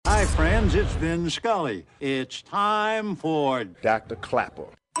friends, it's Vin Scully. It's time for Dr. Clapper.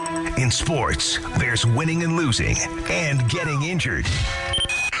 In sports, there's winning and losing and getting injured.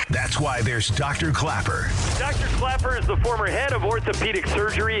 That's why there's Dr. Clapper. Dr. Clapper is the former head of orthopedic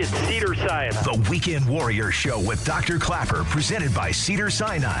surgery at Cedars-Sinai. The Weekend Warrior Show with Dr. Clapper, presented by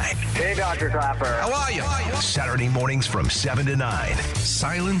Cedars-Sinai. Hey, Dr. Clapper. How are you? Saturday mornings from 7 to 9.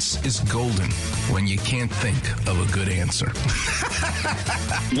 Silence is golden when you can't think of a good answer.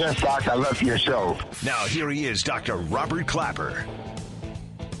 Yes, Doc, I love your show. Now, here he is, Dr. Robert Clapper.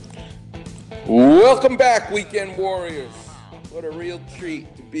 Welcome back, Weekend Warriors. What a real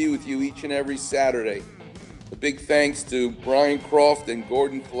treat to be with you each and every Saturday. A big thanks to Brian Croft and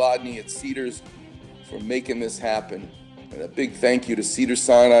Gordon Kolodny at Cedars for making this happen. And a big thank you to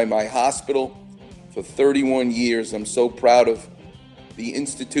Cedars-Sinai, my hospital, for 31 years. I'm so proud of the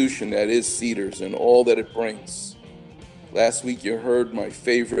institution that is Cedars and all that it brings. Last week you heard my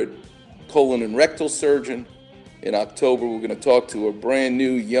favorite colon and rectal surgeon. In October, we're going to talk to a brand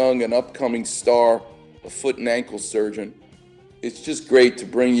new, young, and upcoming star, a foot and ankle surgeon. It's just great to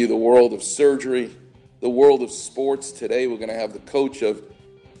bring you the world of surgery, the world of sports. Today, we're going to have the coach of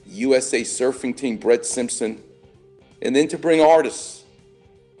USA surfing team, Brett Simpson, and then to bring artists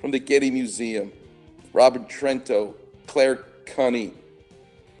from the Getty Museum, Robin Trento, Claire Cunney.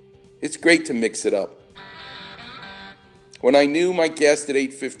 It's great to mix it up. When I knew my guest at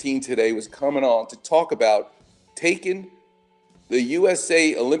 8:15 today was coming on to talk about taking the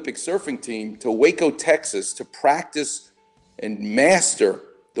USA Olympic surfing team to Waco, Texas to practice and master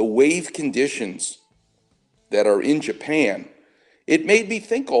the wave conditions that are in Japan, it made me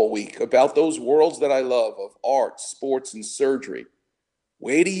think all week about those worlds that I love of art, sports, and surgery.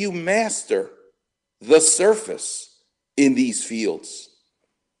 Where do you master the surface in these fields?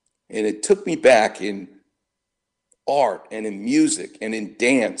 And it took me back in art and in music and in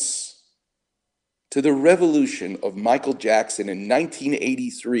dance to the revolution of Michael Jackson in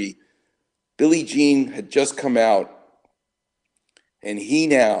 1983. Billie Jean had just come out, and he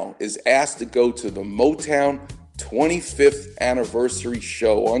now is asked to go to the Motown 25th anniversary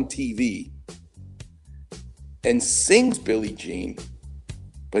show on TV and sings Billie Jean,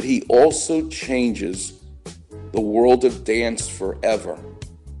 but he also changes the world of dance forever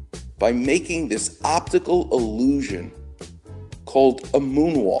by making this optical illusion called a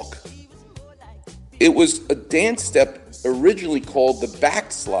moonwalk. It was a dance step originally called the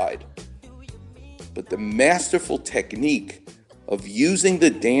backslide, but the masterful technique of using the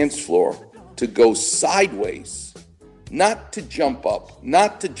dance floor to go sideways, not to jump up,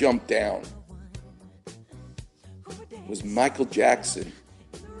 not to jump down, was Michael Jackson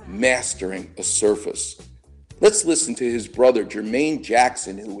mastering a surface. Let's listen to his brother, Jermaine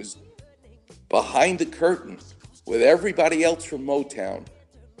Jackson, who was behind the curtain with everybody else from Motown,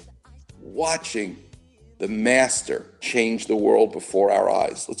 watching the master change the world before our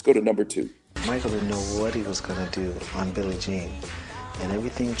eyes. Let's go to number 2. Michael didn't know what he was going to do on Billie Jean. And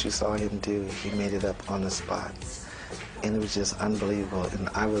everything that you saw him do, he made it up on the spot. And it was just unbelievable. And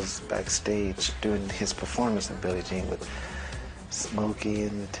I was backstage during his performance of Billie Jean with Smokey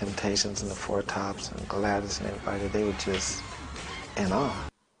and the Temptations and the Four Tops and Gladys and everybody. They were just in awe.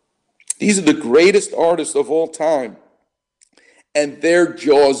 These are the greatest artists of all time. And their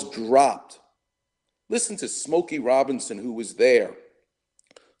jaws dropped. Listen to Smokey Robinson, who was there,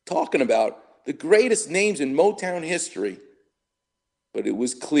 talking about the greatest names in Motown history. But it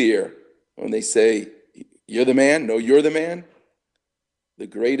was clear when they say, you're the man, no, you're the man. The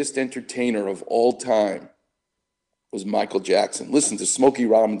greatest entertainer of all time was Michael Jackson. Listen to Smokey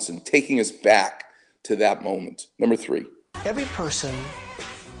Robinson taking us back to that moment. Number 3. Every person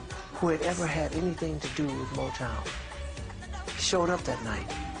who had ever had anything to do with Motown showed up that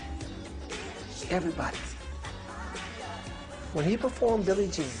night. Everybody. When he performed Billie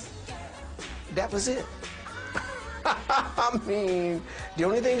Jean, that was it. I mean, the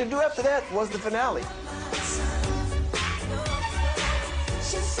only thing to do after that was the finale.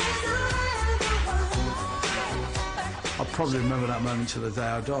 I probably remember that moment till the day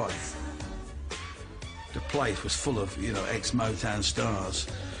I die. The place was full of, ex-Motown stars,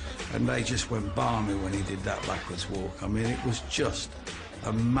 and they just went balmy when he did that backwards walk. I mean, it was just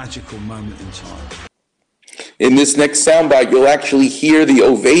a magical moment in time. In this next soundbite, you'll actually hear the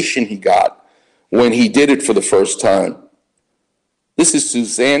ovation he got when he did it for the first time. This is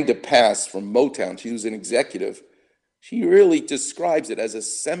Suzanne DePass from Motown. She was an executive. She really describes it as a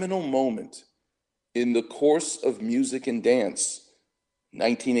seminal moment in the course of music and dance.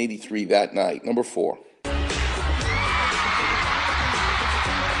 1983, that night. Number 4.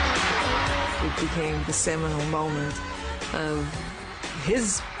 It became the seminal moment of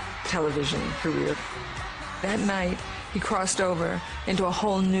his television career. That night, he crossed over into a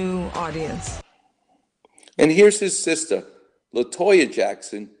whole new audience. And here's his sister, LaToya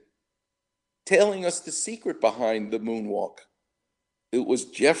Jackson, telling us the secret behind the moonwalk. It was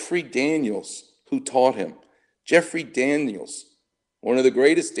Jeffrey Daniels who taught him. Jeffrey Daniels, one of the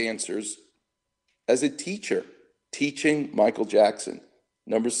greatest dancers as a teacher, teaching Michael Jackson.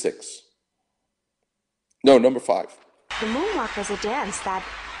 Number 5. The moonwalk was a dance that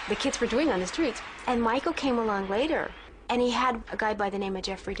the kids were doing on the streets. And Michael came along later, and he had a guy by the name of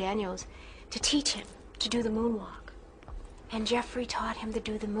Jeffrey Daniels to teach him to do the moonwalk. And Jeffrey taught him to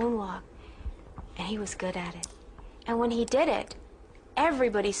do the moonwalk, and he was good at it. And when he did it,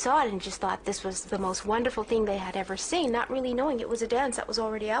 everybody saw it and just thought this was the most wonderful thing they had ever seen, not really knowing it was a dance that was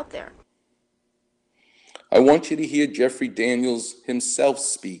already out there. I want you to hear Jeffrey Daniels himself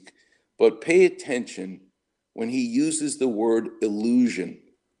speak, but pay attention when he uses the word illusion.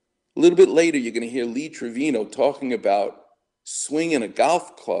 A little bit later, you're going to hear Lee Trevino talking about swinging a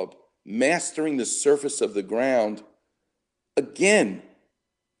golf club, mastering the surface of the ground. Again,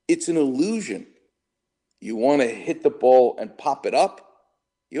 it's an illusion. You want to hit the ball and pop it up?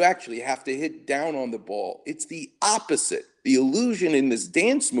 You actually have to hit down on the ball. It's the opposite. The illusion in this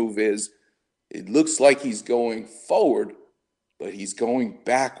dance move is it looks like he's going forward, but he's going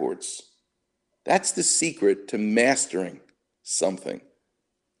backwards. That's the secret to mastering something.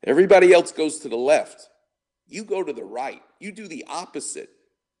 Everybody else goes to the left. You go to the right. You do the opposite.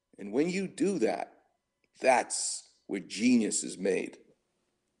 And when you do that, that's where genius is made.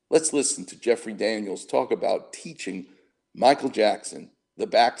 Let's listen to Jeffrey Daniels talk about teaching Michael Jackson the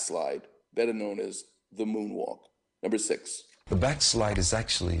backslide, better known as the moonwalk. Number 6. The backslide is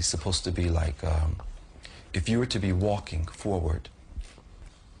actually supposed to be like if you were to be walking forward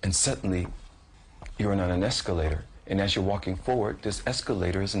and suddenly you're on an escalator, and as you're walking forward, this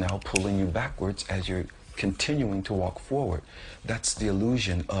escalator is now pulling you backwards as you're continuing to walk forward. That's the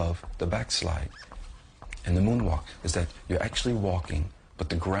illusion of the backslide. And the moonwalk is that you're actually walking, but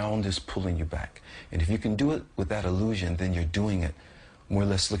the ground is pulling you back. And if you can do it with that illusion, then you're doing it more or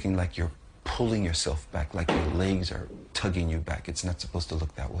less looking like you're pulling yourself back, like your legs are tugging you back. It's not supposed to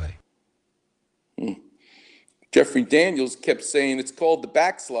look that way. Jeffrey Daniels kept saying it's called the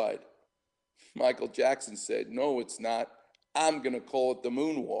backslide. Michael Jackson said, no, it's not. I'm going to call it the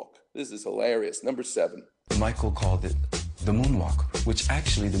moonwalk. This is hilarious. Number 7. Michael called it the moonwalk, which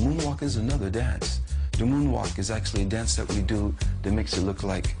actually the moonwalk is another dance. The moonwalk is actually a dance that we do that makes it look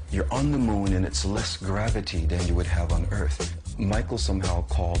like you're on the moon and it's less gravity than you would have on Earth. Michael somehow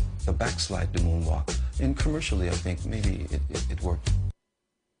called the backslide the moonwalk. And commercially, I think maybe it worked.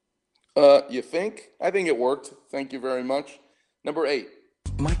 You think? I think it worked. Thank you very much. Number 8.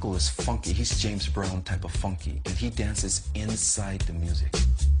 Michael is funky. He's James Brown type of funky, and he dances inside the music.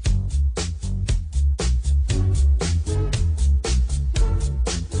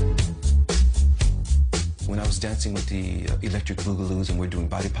 When I was dancing with the electric boogaloos and we're doing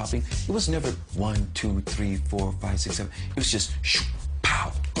body popping, it was never 1, 2, 3, 4, 5, 6, 7. It was just shoo,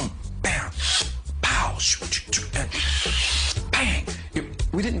 pow, bam, pow, shoo, and bang.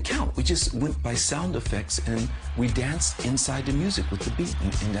 We didn't count. We just went by sound effects and we danced inside the music with the beat,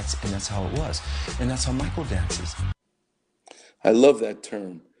 and that's how it was. And that's how Michael dances. I love that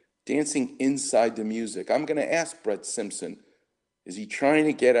term, dancing inside the music. I'm going to ask Brett Simpson, is he trying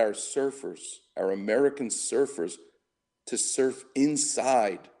to get our surfers, our American surfers, to surf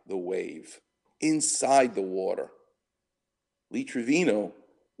inside the wave, inside the water? Lee Trevino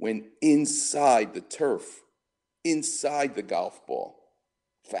went inside the turf, inside the golf ball.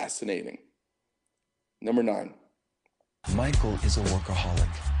 Fascinating. Number 9. Michael is a workaholic.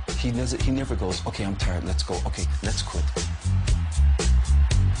 He never goes, okay, I'm tired, let's go. Okay, let's quit.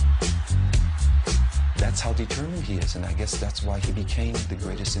 That's how determined he is, and I guess that's why he became the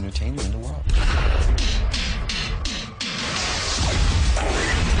greatest entertainer in the world.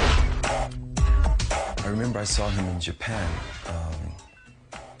 I remember I saw him in Japan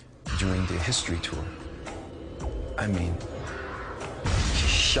during the history tour. I mean, he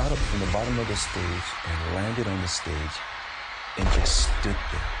shot up from the bottom of the stage and landed on the stage and just stood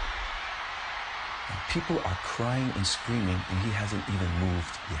there. And people are crying and screaming, and he hasn't even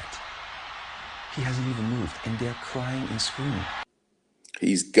moved yet. He hasn't even moved, and they're crying and screaming.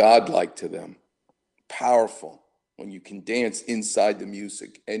 He's godlike to them. Powerful when you can dance inside the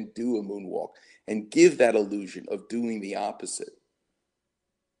music and do a moonwalk and give that illusion of doing the opposite.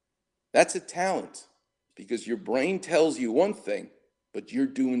 That's a talent, because your brain tells you one thing, but you're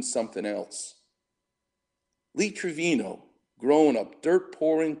doing something else. Lee Trevino, growing up dirt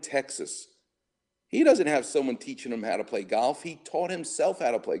poor in Texas, He doesn't have someone teaching him how to play golf. He taught himself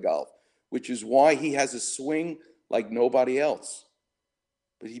how to play golf, which is why he has a swing like nobody else.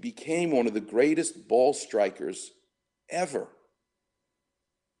 But he became one of the greatest ball strikers ever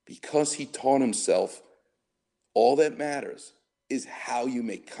because he taught himself all that matters is how you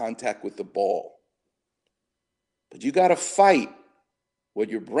make contact with the ball. But you got to fight what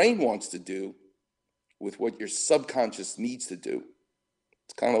your brain wants to do with what your subconscious needs to do.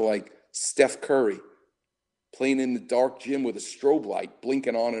 It's kind of like Steph Curry playing in the dark gym with a strobe light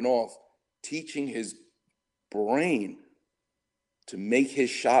blinking on and off, teaching his brain to make his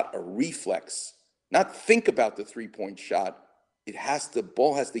shot a reflex, not think about the three-point shot. The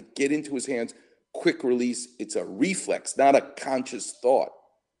ball has to get into his hands, quick release. It's a reflex, not a conscious thought.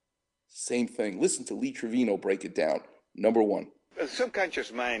 Same thing. Listen to Lee Trevino break it down. Number one. The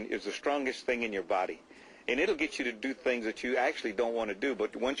subconscious mind is the strongest thing in your body. And it'll get you to do things that you actually don't want to do,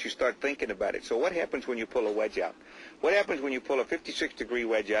 but once you start thinking about it. So what happens when you pull a wedge out? What happens when you pull a 56-degree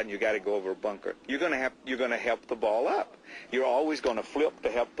wedge out and you got to go over a bunker? You're going to help the ball up. You're always going to flip to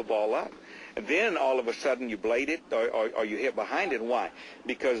help the ball up. And then all of a sudden you blade it or you hit behind it. Why?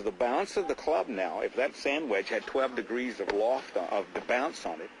 Because the bounce of the club now, if that sand wedge had 12 degrees of loft of the bounce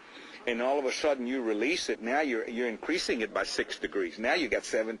on it, and all of a sudden you release it, now you're increasing it by 6 degrees. Now you got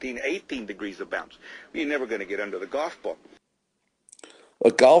 17, 18 degrees of bounce. You're never going to get under the golf ball. A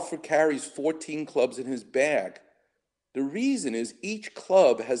golfer carries 14 clubs in his bag. The reason is each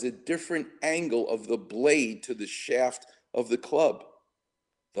club has a different angle of the blade to the shaft of the club.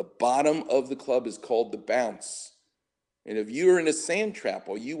 The bottom of the club is called the bounce. And if you're in a sand trap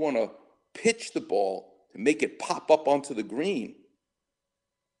or you want to pitch the ball to make it pop up onto the green,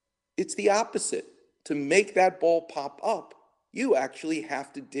 it's the opposite. To make that ball pop up, you actually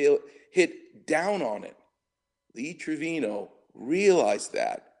have to hit down on it. Lee Trevino realized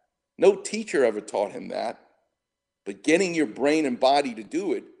that. No teacher ever taught him that. But getting your brain and body to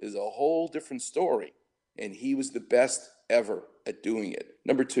do it is a whole different story. And he was the best ever at doing it.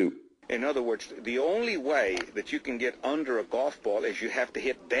 Number two. In other words, the only way that you can get under a golf ball is you have to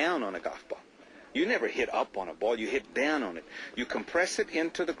hit down on a golf ball. You never hit up on a ball, you hit down on it. You compress it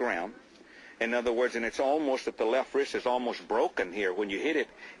into the ground. In other words, and it's almost that the left wrist is almost broken here. When you hit it,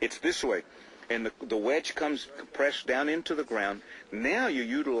 it's this way. And the wedge comes compressed down into the ground. Now you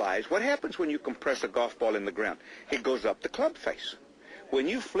utilize, what happens when you compress a golf ball in the ground? It goes up the club face. When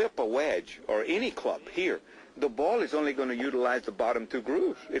you flip a wedge or any club here, the ball is only going to utilize the bottom two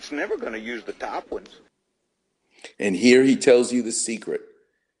grooves. It's never going to use the top ones. And here he tells you the secret.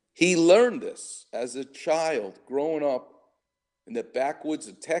 He learned this as a child growing up in the backwoods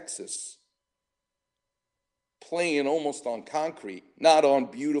of Texas, playing almost on concrete, not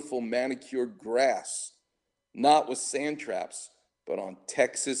on beautiful manicured grass, not with sand traps, but on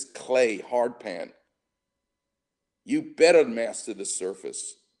Texas clay hardpan. You better master the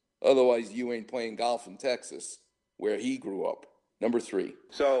surface. Otherwise, you ain't playing golf in Texas, where he grew up. Number three.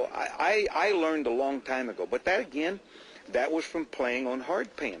 So I learned a long time ago, but that again, that was from playing on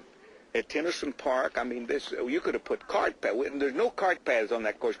hardpan. At Tennyson Park, I mean, you could have put cart paths. There's no cart paths on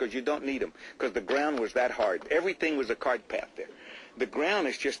that course because you don't need them because the ground was that hard. Everything was a cart path there. The ground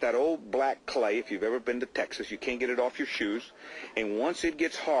is just that old black clay. If you've ever been to Texas, you can't get it off your shoes. And once it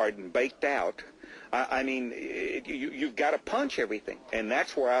gets hard and baked out, I mean, you've got to punch everything. And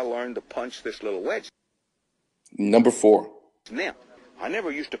that's where I learned to punch this little wedge. Number four. Now, I never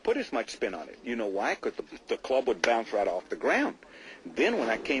used to put as much spin on it. You know why? Because the club would bounce right off the ground. Then when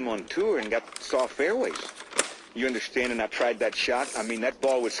I came on tour and got soft fairways, you understand, and I tried that shot, I mean, that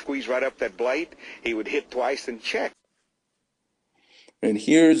ball would squeeze right up that blade. He would hit twice and check. And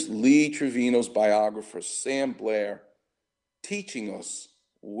here's Lee Trevino's biographer, Sam Blair, teaching us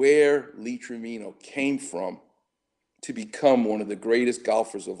where Lee Trevino came from to become one of the greatest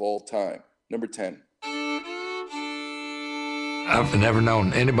golfers of all time. Number 10. I've never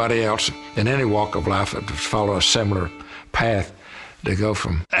known anybody else in any walk of life to follow a similar path, to go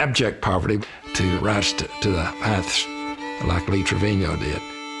from abject poverty to rise to the heights like Lee Trevino did.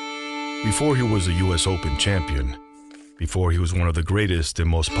 Before he was a U.S. Open champion, before he was one of the greatest and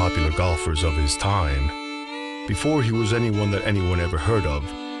most popular golfers of his time, before he was anyone that anyone ever heard of,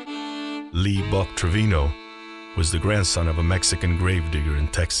 Lee Buck Trevino was the grandson of a Mexican gravedigger in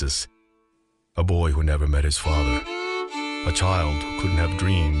Texas, a boy who never met his father, a child who couldn't have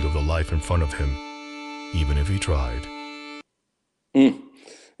dreamed of the life in front of him, even if he tried. And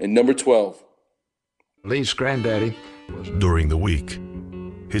number 12. Lee's granddaddy. During the week,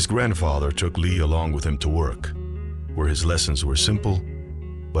 his grandfather took Lee along with him to work, where his lessons were simple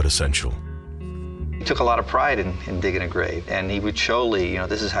but essential. He took a lot of pride in digging a grave, and he would show Lee,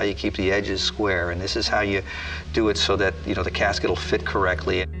 this is how you keep the edges square, and this is how you do it so that, the casket will fit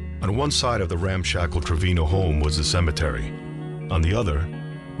correctly. On one side of the ramshackle Trevino home was the cemetery. On the other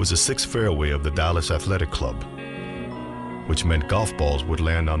was the sixth fairway of the Dallas Athletic Club, which meant golf balls would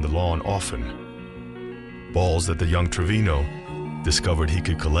land on the lawn often. Balls that the young Trevino discovered he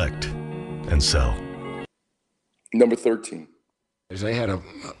could collect and sell. Number 13. They had a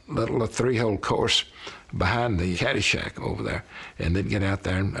little three-hole course behind the caddy shack over there, and they'd get out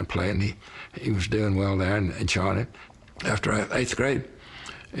there and play, and he was doing well there and enjoying it. After 8th grade,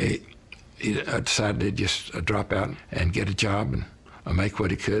 he decided to just drop out and get a job and make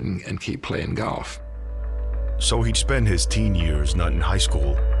what he could and keep playing golf. So he'd spend his teen years not in high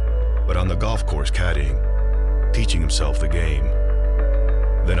school, but on the golf course caddying, teaching himself the game.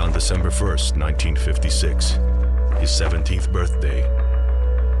 Then on December 1st, 1956, his 17th birthday,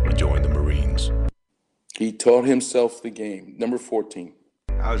 he joined the Marines. He taught himself the game. Number 14.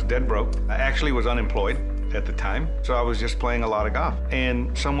 I was dead broke. I actually was unemployed at the time, so I was just playing a lot of golf.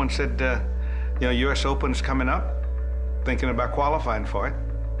 And someone said, U.S. Open's coming up, thinking about qualifying for it.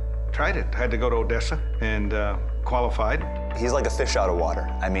 Tried it. Had to go to Odessa and qualified. He's like a fish out of water.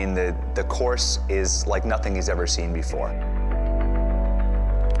 I mean, the course is like nothing he's ever seen before.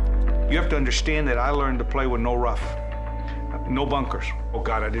 You have to understand that I learned to play with no rough, no bunkers. Oh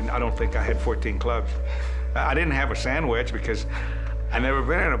God, I don't think I had 14 clubs. I didn't have a sand wedge because I never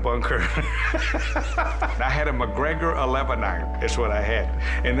been in a bunker. I had a McGregor 11 iron. That's what I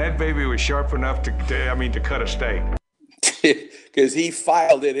had, and that baby was sharp enough to cut a steak. Because he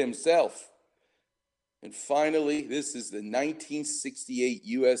filed it himself. And finally, this is the 1968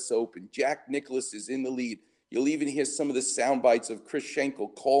 U.S. Open. Jack Nicklaus is in the lead. You'll even hear some of the sound bites of Chris Schenkel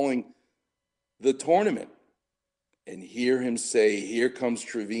calling the tournament. And hear him say, "Here comes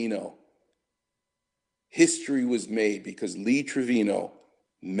Trevino." History was made because Lee Trevino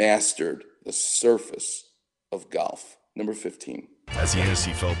mastered the surface of golf. Number 15. As the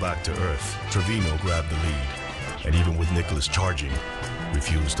NC fell back to earth, Trevino grabbed the lead, and even with Nicklaus charging,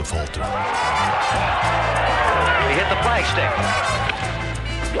 refused to falter. He hit the flagstick.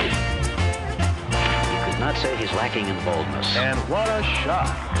 You could not say he's lacking in boldness. And what a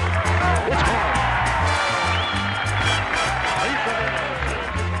shot. It's gone.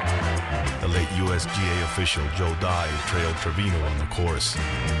 The late USGA official Joe Dye trailed Trevino on the course.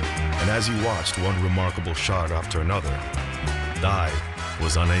 And as he watched one remarkable shot after another, Dye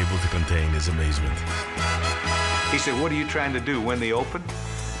was unable to contain his amazement. He said, "What are you trying to do, win the Open?"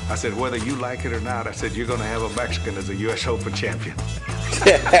 I said, "Whether you like it or not," I said, "you're going to have a Mexican as a U.S. Open champion."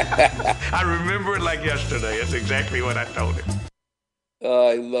 I remember it like yesterday. That's exactly what I told him.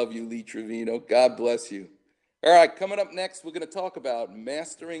 I love you, Lee Trevino. God bless you. All right, coming up next, we're going to talk about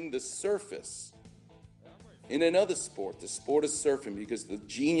mastering the surface in another sport, the sport of surfing, because the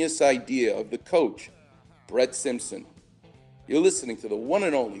genius idea of the coach, Brett Simpson. You're listening to the one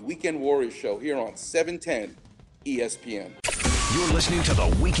and only Weekend Warrior Show here on 710 ESPN. You're listening to the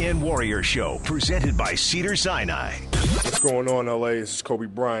Weekend Warrior Show, presented by Cedars-Sinai. What's going on, LA? This is Kobe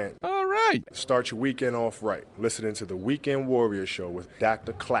Bryant. All right. Start your weekend off right. Listening to the Weekend Warrior Show with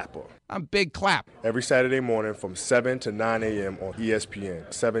Dr. Clapper. I'm Big Clap. Every Saturday morning from 7 to 9 a.m. on ESPN,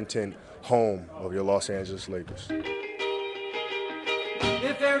 710, home of your Los Angeles Lakers.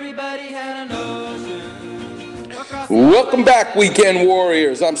 If everybody had an ocean. Welcome back, Weekend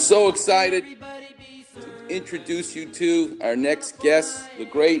Warriors. I'm so excited to introduce you to our next guest, the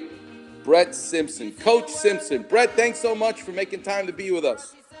great Brett Simpson. Coach Simpson. Brett, thanks so much for making time to be with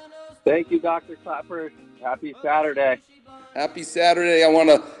us. Thank you, Dr. Clapper. Happy Saturday. Happy Saturday. I want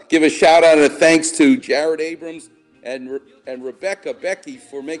to give a shout out and a thanks to Jared Abrams and Rebecca Becky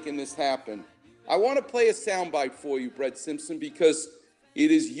for making this happen. I want to play a soundbite for you, Brett Simpson, because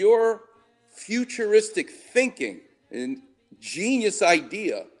it is your futuristic thinking and genius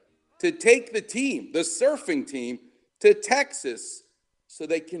idea to take the team, the surfing team, to Texas so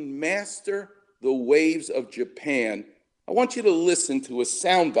they can master the waves of Japan. I want you to listen to a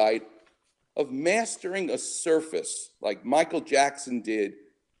soundbite of mastering a surface like Michael Jackson did,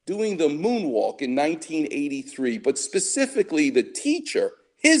 doing the moonwalk in 1983, but specifically the teacher,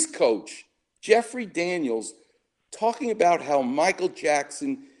 his coach, Jeffrey Daniels, talking about how Michael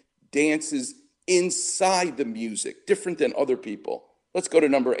Jackson dances inside the music, different than other people. Let's go to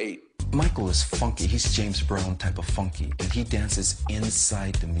number 8. Michael is funky. He's James Brown type of funky, and he dances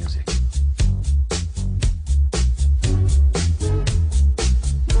inside the music.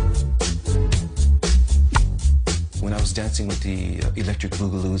 When I was dancing with the electric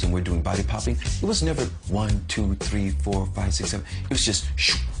boogaloos and we're doing body popping, it was never 1, 2, 3, 4, 5, 6, 7. It was just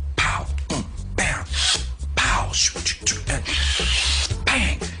shoo, pow, bam,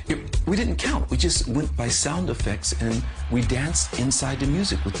 just went by sound effects, and we danced inside the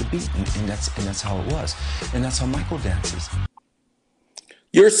music with the beat, and that's how it was. And that's how Michael dances.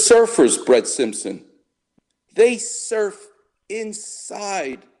 Your surfers, Brett Simpson, they surf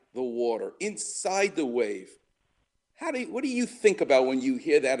inside the water, inside the wave. What do you think about when you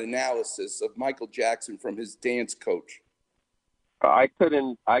hear that analysis of Michael Jackson from his dance coach? I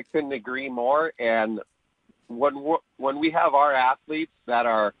couldn't agree more. And when we have our athletes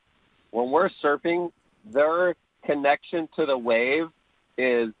when we're surfing, their connection to the wave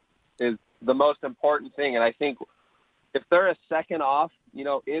is the most important thing. And I think if they're a second off,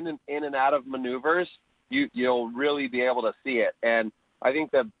 in and out of maneuvers, you'll really be able to see it. And I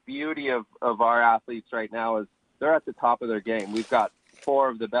think the beauty of our athletes right now is they're at the top of their game. We've got 4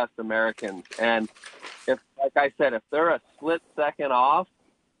 of the best Americans. And if, like I said, if they're a split second off,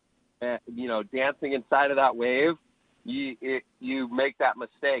 dancing inside of that wave, you make that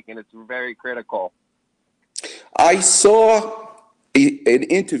mistake, and it's very critical. I saw an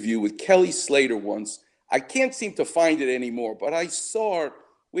interview with Kelly Slater once. I can't seem to find it anymore, but I saw it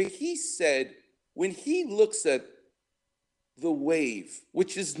where he said when he looks at the wave,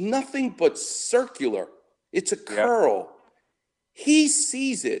 which is nothing but circular, it's a curl, he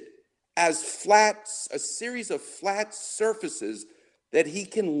sees it as a series of flat surfaces that he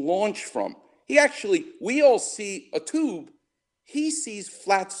can launch from. We all see a tube. He sees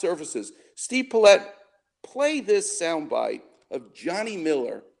flat surfaces. Steve Paulette, play this soundbite of Johnny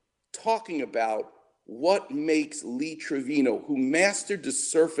Miller talking about what makes Lee Trevino, who mastered the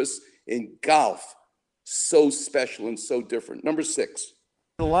surface in golf, so special and so different. Number 6.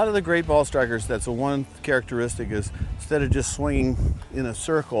 A lot of the great ball strikers, that's the one characteristic, is instead of just swinging in a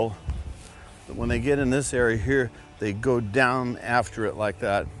circle, when they get in this area here, they go down after it like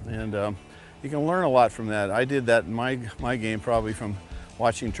that. And you can learn a lot from that. I did that in my game probably from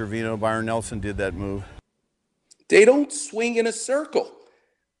watching Trevino. Byron Nelson did that move. They don't swing in a circle.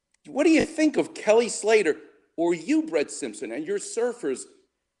 What do you think of Kelly Slater or you, Brett Simpson, and your surfers?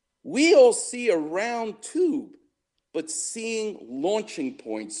 We all see a round tube, but seeing launching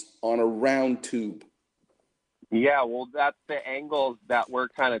points on a round tube. Yeah, well, that's the angles that we're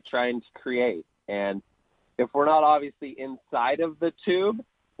kind of trying to create. And if we're not obviously inside of the tube,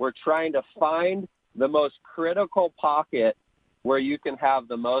 we're trying to find the most critical pocket where you can have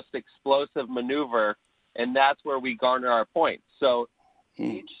the most explosive maneuver, and that's where we garner our points. So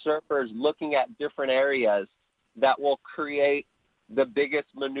each surfer is looking at different areas that will create the biggest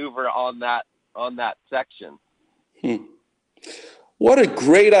maneuver on that section. What a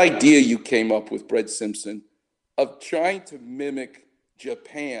great idea you came up with, Brett Simpson, of trying to mimic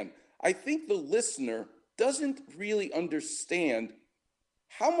Japan. I think the listener doesn't really understand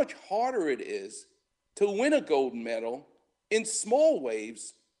how much harder it is to win a gold medal in small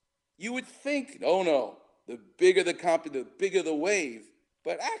waves. You would think, oh no, the bigger the bigger the wave.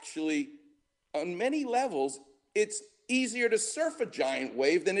 But actually, on many levels, it's easier to surf a giant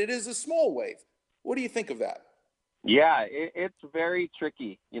wave than it is a small wave. What do you think of that? Yeah, it's very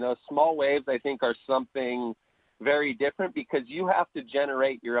tricky. Small waves, I think, are something very different because you have to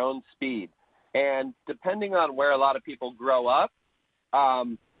generate your own speed. And depending on where a lot of people grow up,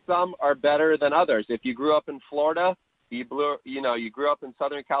 some are better than others. If you grew up in Florida, you grew up in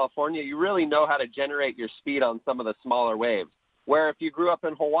Southern California, you really know how to generate your speed on some of the smaller waves. Where if you grew up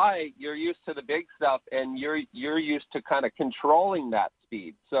in Hawaii, you're used to the big stuff and you're used to kind of controlling that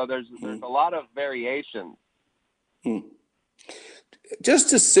speed. So there's a lot of variations. Just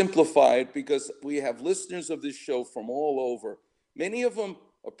to simplify it, because we have listeners of this show from all over, many of them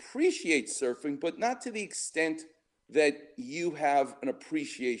appreciate surfing, but not to the extent that you have an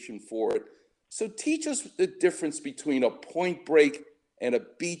appreciation for it. So teach us the difference between a point break and a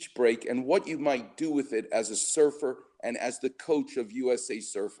beach break and what you might do with it as a surfer and as the coach of USA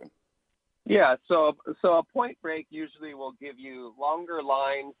Surfing. Yeah, so a point break usually will give you longer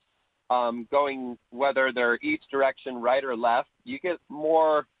lines going, whether they're each direction, right or left. You get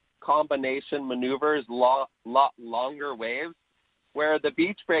more combination maneuvers, lot longer waves, where the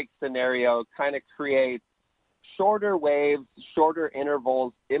beach break scenario kind of creates shorter waves, shorter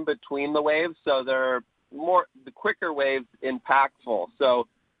intervals in between the waves, so they're the quicker waves impactful. So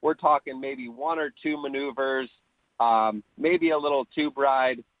we're talking maybe 1 or 2 maneuvers, maybe a little tube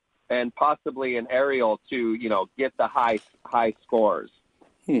ride, and possibly an aerial to, get the high scores.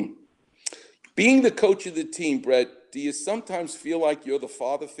 Being the coach of the team, Brett, do you sometimes feel like you're the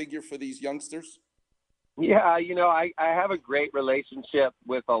father figure for these youngsters? Yeah, I have a great relationship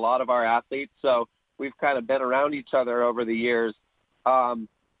with a lot of our athletes, so we've kind of been around each other over the years. When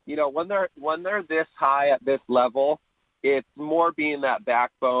they're this high at this level, it's more being that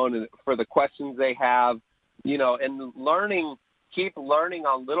backbone for the questions they have, and keep learning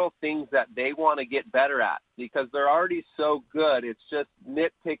on little things that they want to get better at, because they're already so good. It's just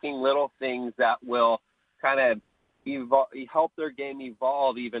nitpicking little things that will kind of help their game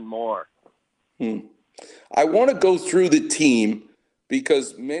evolve even more. I want to go through the team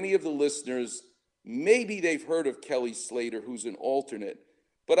because many of the listeners, maybe they've heard of Kelly Slater, who's an alternate,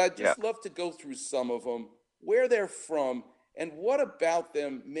 but I'd just love to go through some of them, where they're from, and what about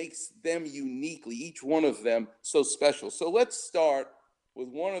them makes them uniquely, each one of them, so special. So let's start with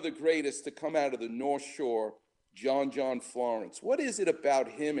one of the greatest to come out of the North Shore, John Florence. What is it about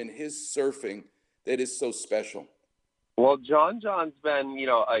him and his surfing that is so special? Well, John's been,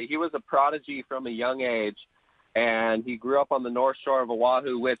 he was a prodigy from a young age, and he grew up on the North Shore of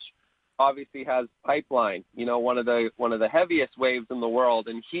Oahu, which obviously has pipeline, one of the heaviest waves in the world.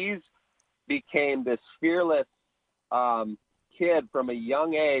 And he's became this fearless kid from a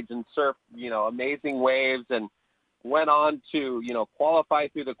young age and surfed, amazing waves, and went on to, qualify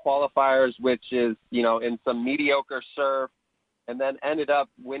through the qualifiers, which is, in some mediocre surf, and then ended up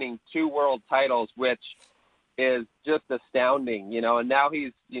winning 2 world titles, which is just astounding, and now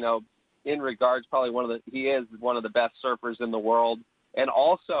he's, in regards, he is one of the best surfers in the world, and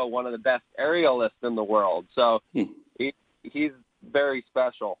also one of the best aerialists in the world. So he's very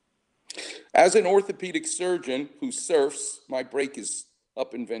special. As an orthopedic surgeon who surfs, my break is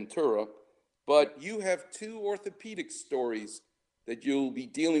up in Ventura, but you have 2 orthopedic stories that you'll be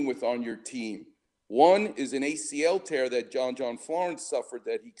dealing with on your team. One is an ACL tear that John Florence suffered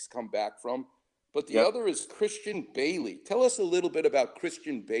that he's come back from, but the other is Christian Bailey. Tell us a little bit about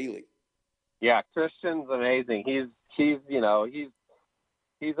Christian Bailey. Yeah, Christian's amazing. He's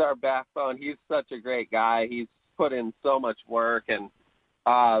our backbone. He's such a great guy. He's put in so much work, and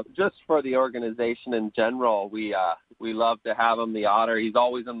just for the organization in general, we love to have him. The Otter, he's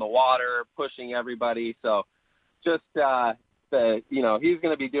always in the water pushing everybody. So just he's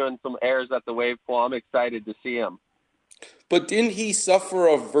going to be doing some airs at the wave pool. I'm excited to see him. But didn't he suffer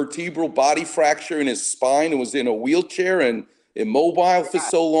a vertebral body fracture in his spine and was in a wheelchair and immobile for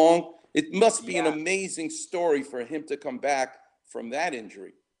so long? It must be an amazing story for him to come back from that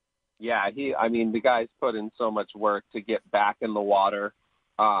injury. Yeah, the guy's put in so much work to get back in the water.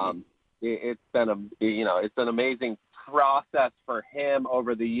 It's been it's an amazing process for him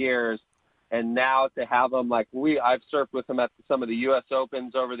over the years, and now to have him I've surfed with him at some of the U.S.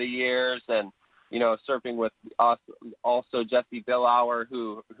 Opens over the years, and surfing with us also Jesse Billauer,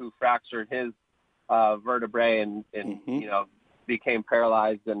 who fractured his vertebrae and became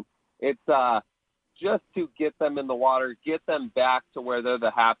paralyzed, and it's just to get them in the water, get them back to where they're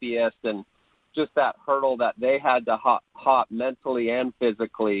the happiest, and just that hurdle that they had to hop mentally and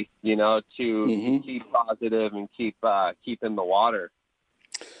physically, to keep positive and keep in the water.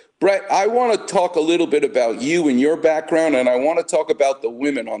 Brett, I want to talk a little bit about you and your background, and I want to talk about the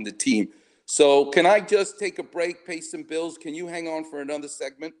women on the team. So can I just take a break, pay some bills? Can you hang on for another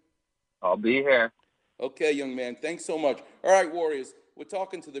segment? I'll be here. Okay, young man. Thanks so much. All right, Warriors. We're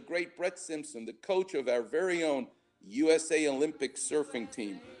talking to the great Brett Simpson, the coach of our very own USA Olympic surfing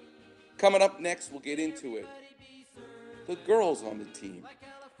team. Coming up next, we'll get into it. The girls on the team.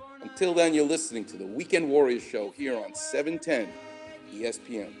 Until then, you're listening to the Weekend Warriors Show here on 710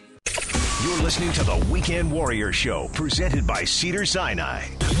 ESPN. You're listening to the Weekend Warrior Show, presented by Cedars-Sinai.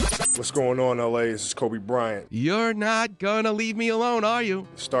 What's going on, LA? This is Kobe Bryant. You're not gonna leave me alone, are you?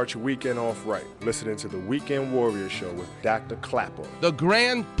 Start your weekend off right. Listening to the Weekend Warrior Show with Dr. Clapper. The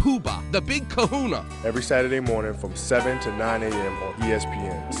Grand Poobah, the Big Kahuna. Every Saturday morning from 7 to 9 a.m. on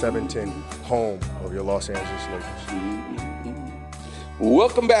ESPN, 710, home of your Los Angeles Lakers.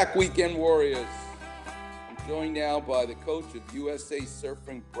 Welcome back, Weekend Warriors. I'm joined now by the coach of USA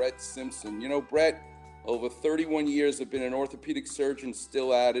Surfing, Brett Simpson. Brett, over 31 years, I've been an orthopedic surgeon,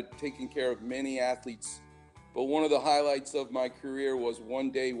 still at it, taking care of many athletes. But one of the highlights of my career was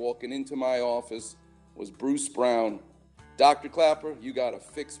one day walking into my office was Bruce Brown. Dr. Clapper, you got to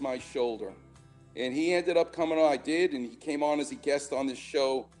fix my shoulder. And he ended up coming on, I did, and he came on as a guest on this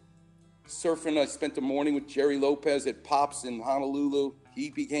show. Surfing, I spent the morning with Jerry Lopez at Pops in Honolulu. He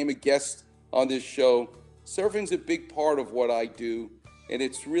became a guest on this show. Surfing's a big part of what I do, and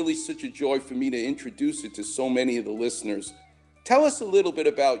it's really such a joy for me to introduce it to so many of the listeners. Tell us a little bit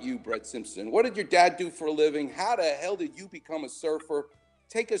about you, Brett Simpson. What did your dad do for a living? How the hell did you become a surfer?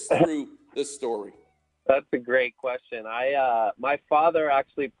 Take us through the story. That's a great question. My father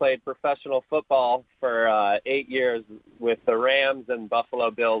actually played professional football for 8 years with the Rams and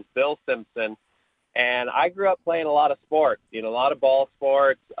Buffalo Bills, Bill Simpson. And I grew up playing a lot of sports, a lot of ball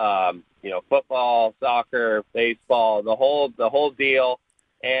sports, football, soccer, baseball, the whole deal.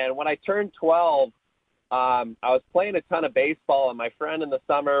 And when I turned 12, I was playing a ton of baseball, and my friend in the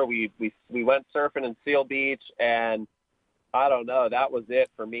summer, we went surfing in Seal Beach, and I don't know, that was it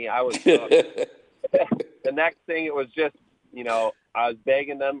for me. I was hooked. The next thing, it was just, I was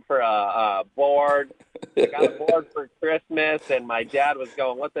begging them for a board. I got a board for Christmas, and my dad was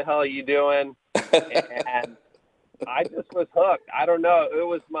going, "What the hell are you doing?" And I just was hooked. I don't know. It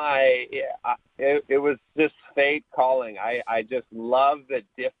was it was just fate calling. I just love the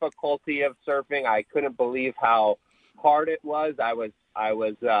difficulty of surfing. I couldn't believe how hard it was. I was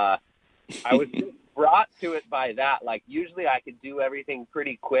just brought to it by that. Like, usually I could do everything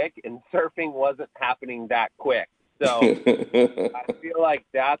pretty quick, and surfing wasn't happening that quick. So I feel like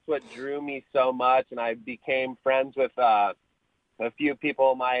that's what drew me so much, and I became friends with a few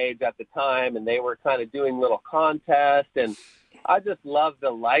people my age at the time, and they were kind of doing little contests, and I just love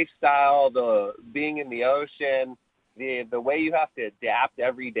the lifestyle, the being in the ocean, the way you have to adapt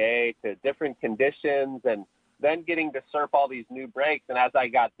every day to different conditions, and then getting to surf all these new breaks. And as I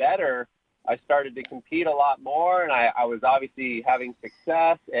got better, I started to compete a lot more, and I was obviously having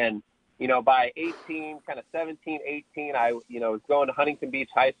success. And by 18, kind of 17, 18, I was going to Huntington Beach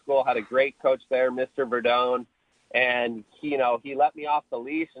High School, had a great coach there, Mr. Verdone. And, he let me off the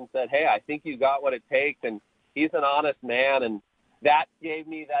leash and said, "Hey, I think you got what it takes." And he's an honest man. And that gave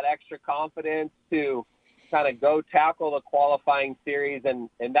me that extra confidence to kind of go tackle the qualifying series. And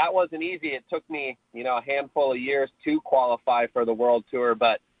that wasn't easy. It took me, a handful of years to qualify for the World Tour.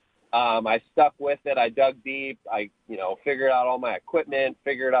 But I stuck with it. I dug deep. I, figured out all my equipment,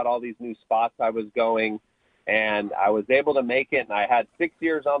 figured out all these new spots I was going. And I was able to make it. And I had 6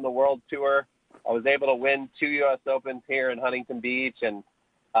 years on the World Tour. I was able to win 2 U.S. Opens here in Huntington Beach, and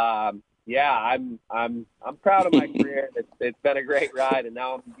I'm proud of my career. It's been a great ride, and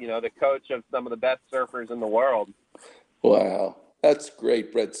now I'm the coach of some of the best surfers in the world. Wow, that's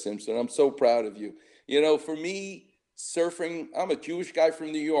great, Brett Simpson. I'm so proud of you. For me, surfing, I'm a Jewish guy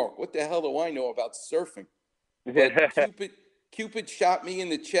from New York. What the hell do I know about surfing? But Cupid shot me in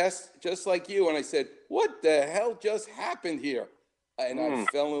the chest just like you, and I said, "What the hell just happened here?" And I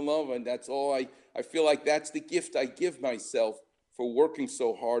fell in love, and that's all. I feel like that's the gift I give myself for working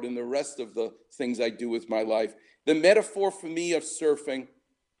so hard and the rest of the things I do with my life. The metaphor for me of surfing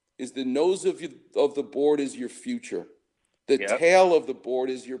is the nose of the board is your future. The tail of the board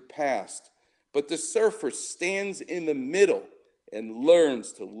is your past. But the surfer stands in the middle and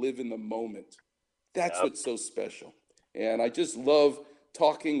learns to live in the moment. That's what's so special. And I just love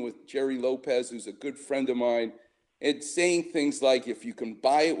talking with Jerry Lopez, who's a good friend of mine, and saying things like, if you can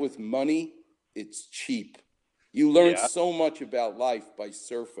buy it with money, it's cheap. You learn so much about life by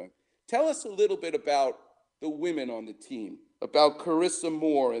surfing. Tell us a little bit about the women on the team, about Carissa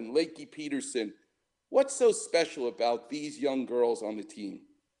Moore and Lakey Peterson. What's so special about these young girls on the team?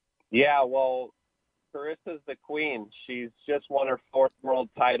 Yeah, well, Carissa's the queen. She's just won her 4th world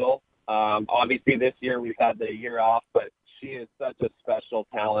title. Obviously, this year we've had the year off, but she is such a special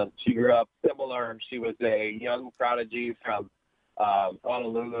talent. She grew up similar. She was a young prodigy from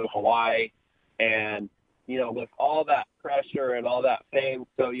Honolulu, Hawaii. And, with all that pressure and all that fame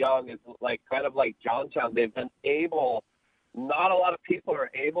so young, it's kind of like Johnstown. They've been able, not a lot of people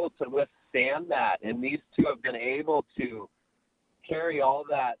are able to withstand that. And these two have been able to carry all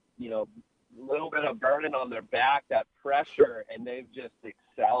that, little bit of burden on their back, that pressure, and they've just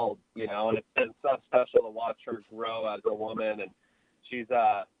excelled, and it's been so special to watch her grow as a woman. And she's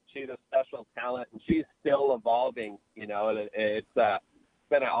a special talent, and she's still evolving, and it's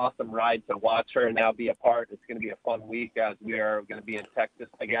been an awesome ride to watch her and now be a part. It's going to be a fun week as we are going to be in Texas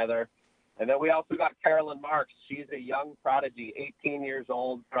together. And then we also got Carolyn Marks. She's a young prodigy, 18 years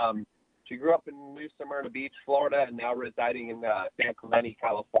old. She grew up in New Smyrna Beach, Florida, and now residing in San Clemente,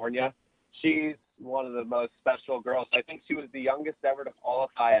 California. She's one of the most special girls. I think she was the youngest ever to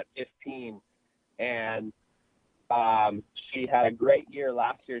qualify at 15. And she had a great year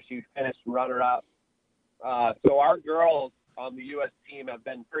last year. She finished runner-up. So our girls on the U.S. team have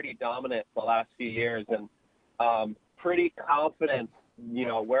been pretty dominant the last few years, and pretty confident,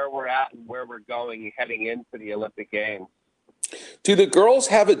 where we're at and where we're going heading into the Olympic Games. Do the girls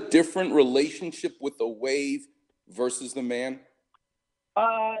have a different relationship with the wave versus the man?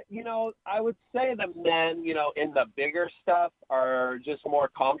 I would say the men, in the bigger stuff are just more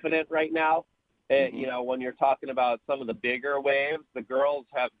confident right now. When you're talking about some of the bigger waves, the girls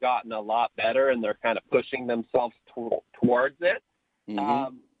have gotten a lot better, and they're kind of pushing themselves towards it.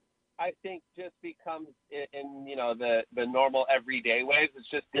 I think just becomes in the normal everyday ways. It's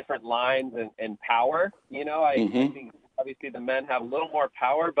just different lines and power. I think obviously the men have a little more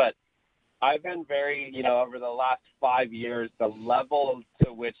power, but I've been very, over the last 5 years, the level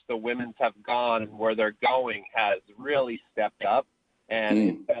to which the women's have gone and where they're going has really stepped up,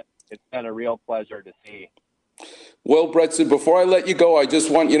 and it's been a real pleasure to see. Well, Brett, before I let you go, I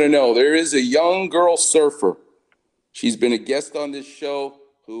just want you to know there is a young girl surfer. She's been a guest on this show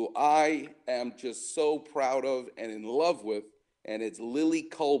who I am just so proud of and in love with, and it's Lily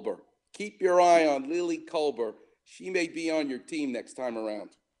Culber. Keep your eye on Lily Culber. She may be on your team next time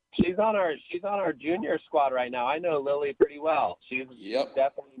around. She's on our junior squad right now. I know Lily pretty well. She's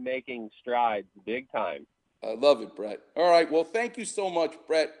definitely making strides big time. I love it, Brett. All right, well, thank you so much,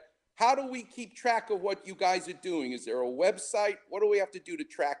 Brett. How do we keep track of what you guys are doing? Is there a website? What do we have to do to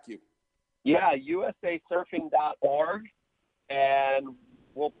track you? Yeah, usasurfing.org, and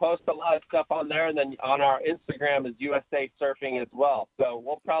we'll post a lot of stuff on there, and then on our Instagram is USA Surfing as well. So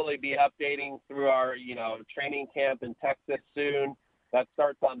we'll probably be updating through our, training camp in Texas soon. That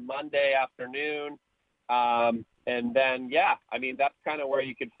starts on Monday afternoon. And then, that's kind of where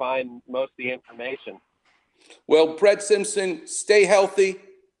you could find most of the information. Well, Brett Simpson, stay healthy.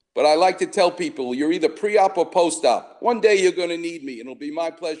 But I like to tell people, you're either pre-op or post-op. One day you're going to need me, and it'll be my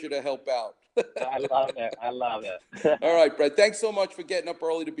pleasure to help out. I love it. All right, Brett. Thanks so much for getting up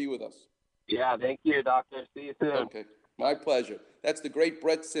early to be with us. Yeah, thank you, Doctor. See you soon. Okay, my pleasure. That's the great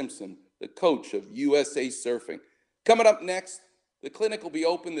Brett Simpson, the coach of USA Surfing. Coming up next, the clinic will be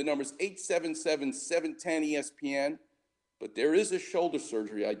open. The number's 877-710-ESPN. But there is a shoulder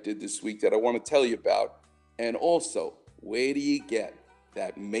surgery I did this week that I want to tell you about. And also, where do you get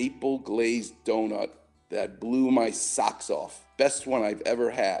that maple glazed donut that blew my socks off? Best one I've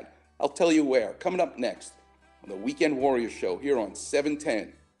ever had. I'll tell you where. Coming up next on the Weekend Warrior Show here on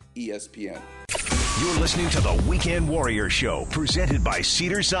 710 ESPN. You're listening to the Weekend Warrior Show, presented by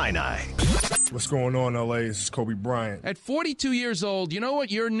Cedars-Sinai. What's going on, LA? This is Kobe Bryant. At 42 years old, you know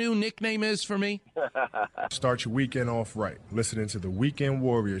what your new nickname is for me? Start your weekend off right. Listening to the Weekend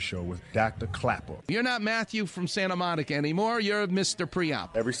Warrior Show with Dr. Clapper. You're not Matthew from Santa Monica anymore. You're Mr.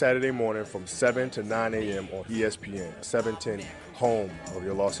 Pre-Op. Every Saturday morning from 7 to 9 a.m. on ESPN, 710, home of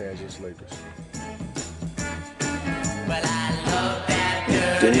your Los Angeles Lakers. Well, I love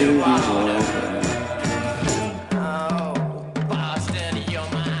that dirty water.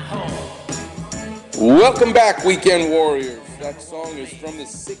 Welcome back, Weekend Warriors. That song is from the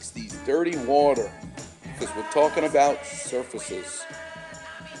 60s, Dirty Water, because we're talking about surfaces.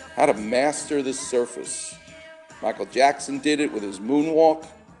 How to master the surface. Michael Jackson did it with his moonwalk.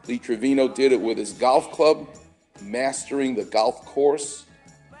 Lee Trevino did it with his golf club, mastering the golf course.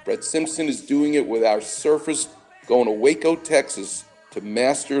 Brett Simpson is doing it with our surfers going to Waco, Texas, to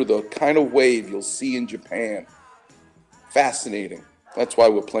master the kind of wave you'll see in Japan. Fascinating. That's why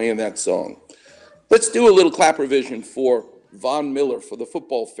we're playing that song. Let's do a little clap revision for Von Miller, for the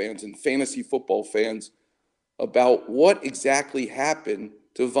football fans and fantasy football fans, about what exactly happened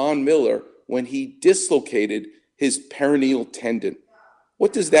to Von Miller when he dislocated his peroneal tendon.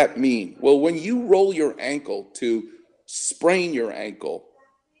 What does that mean? Well, when you roll your ankle to sprain your ankle,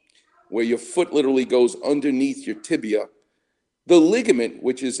 where your foot literally goes underneath your tibia, the ligament,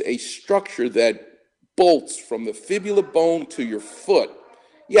 which is a structure that bolts from the fibula bone to your foot,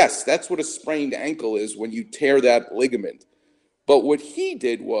 yes, that's what a sprained ankle is when you tear that ligament. But what he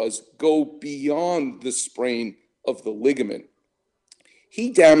did was go beyond the sprain of the ligament. He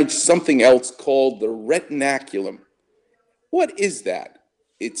damaged something else called the retinaculum. What is that?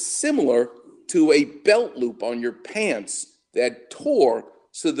 It's similar to a belt loop on your pants that tore,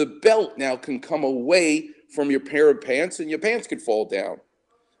 so the belt now can come away from your pair of pants and your pants could fall down.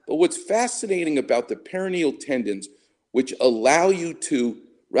 But what's fascinating about the peroneal tendons, which allow you to,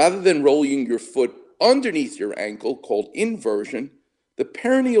 rather than rolling your foot underneath your ankle, called inversion, the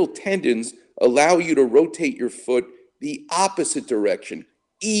peroneal tendons allow you to rotate your foot the opposite direction,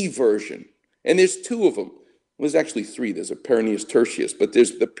 eversion. And there's two of them. Well, there's actually three. There's a peroneus tertius, but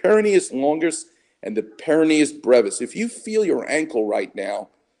there's the peroneus longus and the peroneus brevis. If you feel your ankle right now,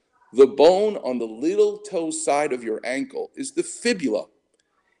 the bone on the little toe side of your ankle is the fibula.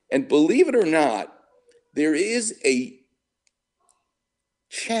 And believe it or not, there is a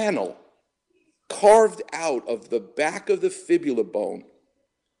channel carved out of the back of the fibula bone.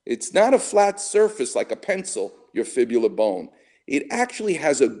 It's not a flat surface like a pencil, your fibula bone. It actually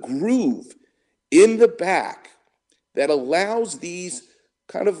has a groove in the back that allows these,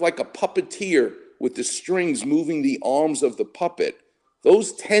 kind of like a puppeteer with the strings moving the arms of the puppet.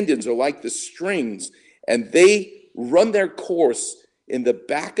 Those tendons are like the strings, and they run their course in the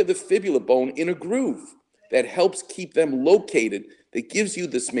back of the fibula bone in a groove that helps keep them located, that gives you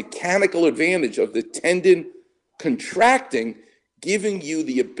this mechanical advantage of the tendon contracting, giving you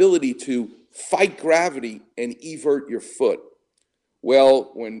the ability to fight gravity and evert your foot.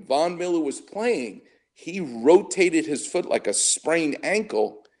 Well, when Von Miller was playing, he rotated his foot like a sprained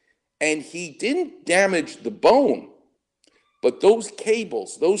ankle, and he didn't damage the bone, but those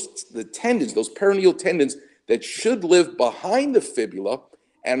cables, the tendons, those peroneal tendons that should live behind the fibula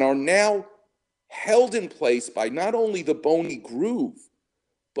and are now held in place by not only the bony groove,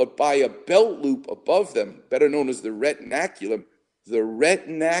 but by a belt loop above them, better known as the retinaculum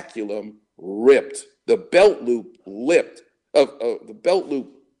ripped. The belt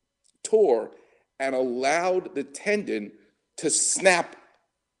loop tore and allowed the tendon to snap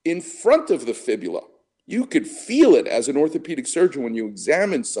in front of the fibula. You could feel it as an orthopedic surgeon when you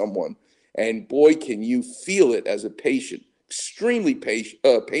examine someone, and boy, can you feel it as a patient. Extremely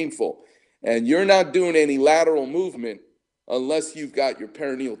painful. And you're not doing any lateral movement unless you've got your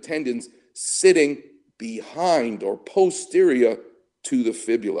peroneal tendons sitting behind or posterior to the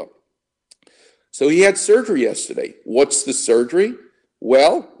fibula. So he had surgery yesterday. What's the surgery?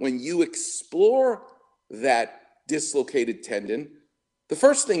 Well, when you explore that dislocated tendon, the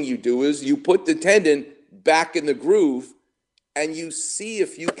first thing you do is you put the tendon back in the groove and you see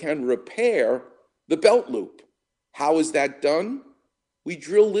if you can repair the belt loop. How is that done? We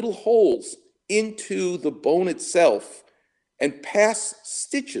drill little holes into the bone itself and pass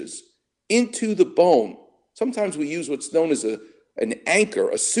stitches into the bone. Sometimes we use what's known as an anchor,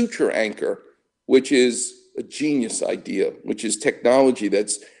 a suture anchor, which is a genius idea, which is technology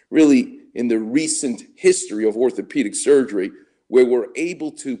that's really in the recent history of orthopedic surgery, where we're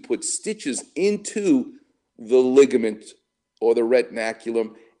able to put stitches into the ligament or the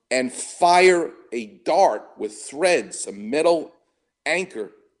retinaculum and fire a dart with threads, a metal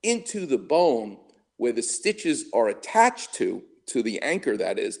anchor, into the bone where the stitches are attached to the anchor,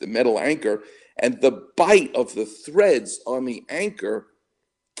 that is, the metal anchor, and the bite of the threads on the anchor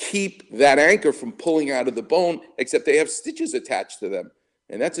keep that anchor from pulling out of the bone, except they have stitches attached to them.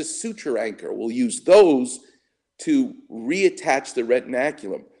 And that's a suture anchor. We'll use those to reattach the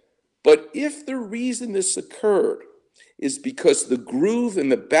retinaculum. But if the reason this occurred is because the groove in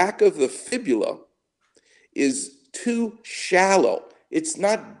the back of the fibula is too shallow, it's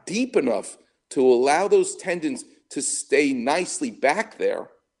not deep enough to allow those tendons to stay nicely back there,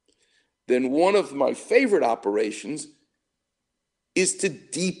 then one of my favorite operations is to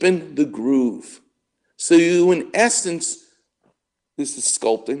deepen the groove. So you, in essence, this is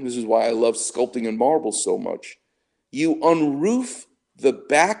sculpting. This is why I love sculpting in marble so much. You unroof the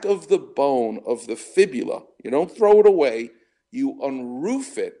back of the bone of the fibula. You don't throw it away. You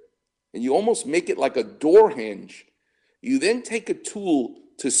unroof it, and you almost make it like a door hinge. You then take a tool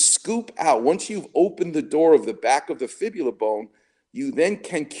to scoop out. Once you've opened the door of the back of the fibula bone, you then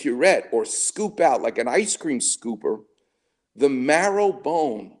can curette or scoop out like an ice cream scooper the marrow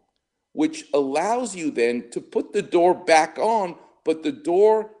bone, which allows you then to put the door back on, but the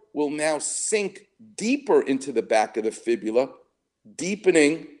door will now sink deeper into the back of the fibula,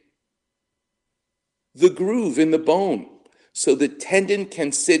 deepening the groove in the bone so the tendon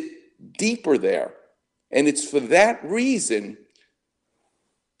can sit deeper there. And it's for that reason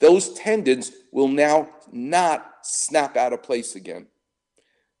those tendons will now not snap out of place again.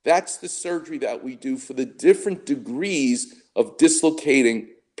 That's the surgery that we do for the different degrees of dislocating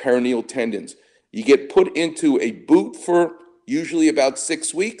peroneal tendons. You get put into a boot for usually about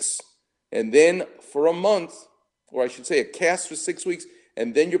 6 weeks, and then for a month, or I should say a cast for 6 weeks,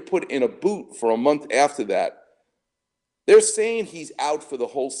 and then you're put in a boot for a month after that. They're saying he's out for the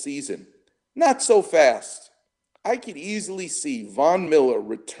whole season. Not so fast. I could easily see Von Miller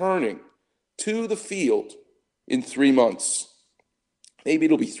returning to the field in 3 months. Maybe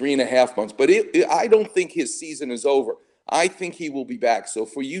it'll be 3.5 months, but I don't think his season is over. I think he will be back. So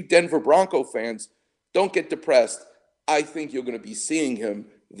for you Denver Bronco fans, don't get depressed. I think you're going to be seeing him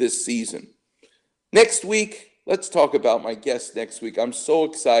this season. Next week, let's talk about my guest next week. I'm so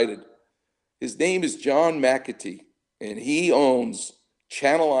excited. His name is John McAtee, and he owns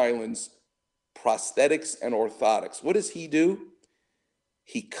Channel Islands Prosthetics and Orthotics. What does he do?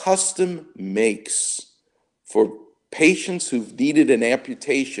 He custom makes for patients who've needed an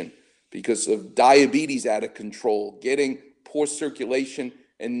amputation because of diabetes out of control, getting poor circulation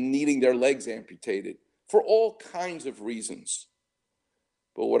and needing their legs amputated for all kinds of reasons.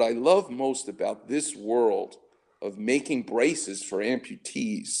 But what I love most about this world of making braces for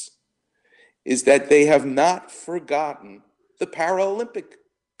amputees is that they have not forgotten the Paralympic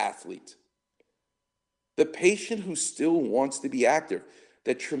athlete. The patient who still wants to be active,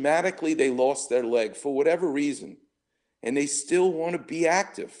 that traumatically they lost their leg for whatever reason, and they still want to be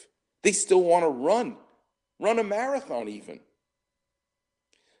active. They still want to run a marathon even.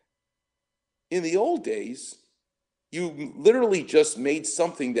 In the old days, you literally just made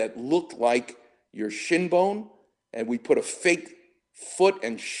something that looked like your shin bone, and we put a fake foot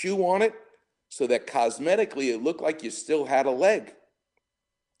and shoe on it so that cosmetically it looked like you still had a leg.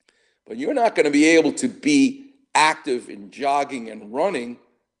 But you're not going to be able to be active in jogging and running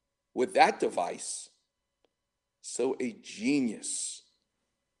with that device. So a genius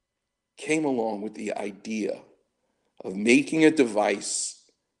came along with the idea of making a device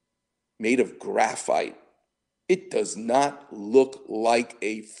made of graphite. It does not look like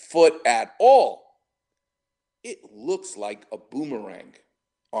a foot at all. It looks like a boomerang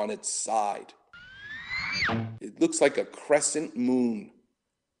on its side. It looks like a crescent moon.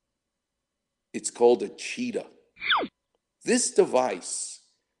 It's called a cheetah. This device,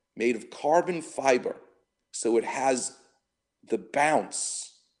 made of carbon fiber, so it has the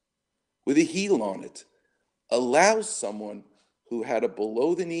bounce with a heel on it, allows someone who had a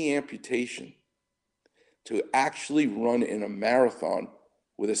below-the-knee amputation to actually run in a marathon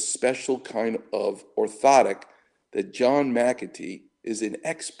with a special kind of orthotic that John McAtee is an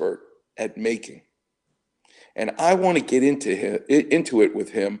expert at making. And I want to get into it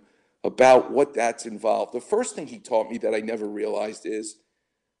with him about what that's involved. The first thing he taught me that I never realized is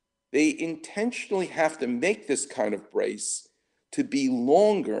they intentionally have to make this kind of brace to be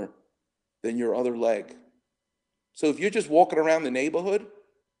longer than your other leg. So if you're just walking around the neighborhood,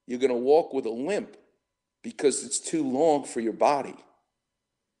 you're going to walk with a limp because it's too long for your body.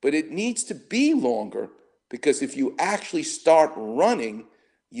 But it needs to be longer because if you actually start running,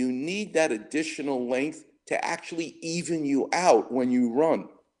 you need that additional length to actually even you out when you run.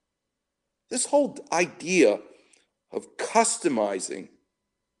 This whole idea of customizing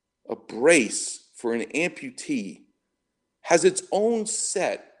a brace for an amputee has its own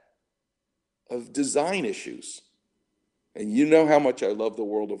set of design issues. And you know how much I love the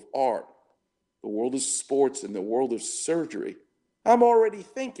world of art, the world of sports, and the world of surgery. I'm already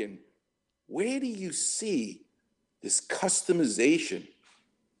thinking, where do you see this customization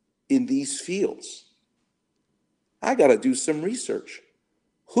in these fields? I got to do some research.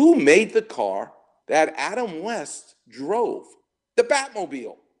 Who made the car that Adam West drove? The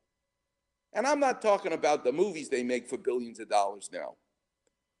Batmobile. And I'm not talking about the movies they make for billions of dollars now.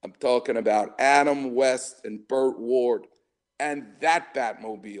 I'm talking about Adam West and Burt Ward and that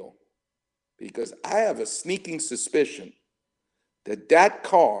Batmobile. Because I have a sneaking suspicion that that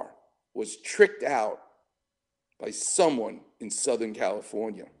car was tricked out by someone in Southern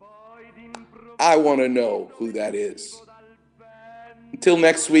California. I want to know who that is. Until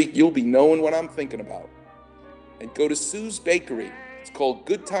next week, you'll be knowing what I'm thinking about. And go to Sue's Bakery. It's called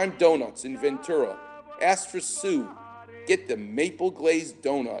Good Time Donuts in Ventura. Ask for Sue. Get the maple glazed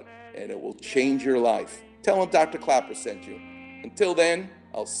donut, and it will change your life. Tell them Dr. Clapper sent you. Until then,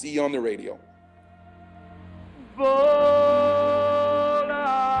 I'll see you on the radio. Volare,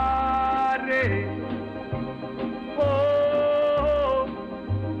 oh,